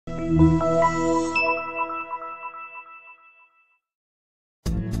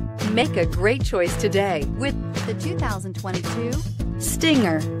Make a great choice today with the 2022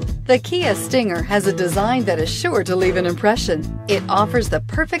 Stinger. The Kia Stinger has a design that is sure to leave an impression. It offers the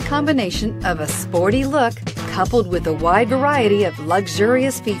perfect combination of a sporty look coupled with a wide variety of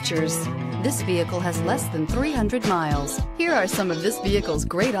luxurious features. This vehicle has less than 300 miles. Here are some of this vehicle's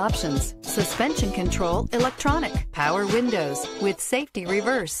great options: suspension control electronic, power windows with safety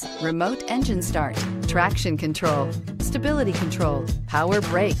reverse, remote engine start, traction control, stability control, power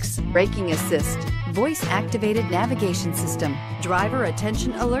brakes, braking assist, voice activated navigation system, driver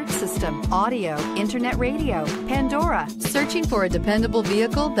attention alert system, audio, internet radio, Pandora. Searching for a dependable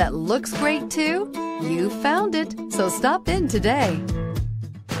vehicle that looks great too? You found it, so stop in today.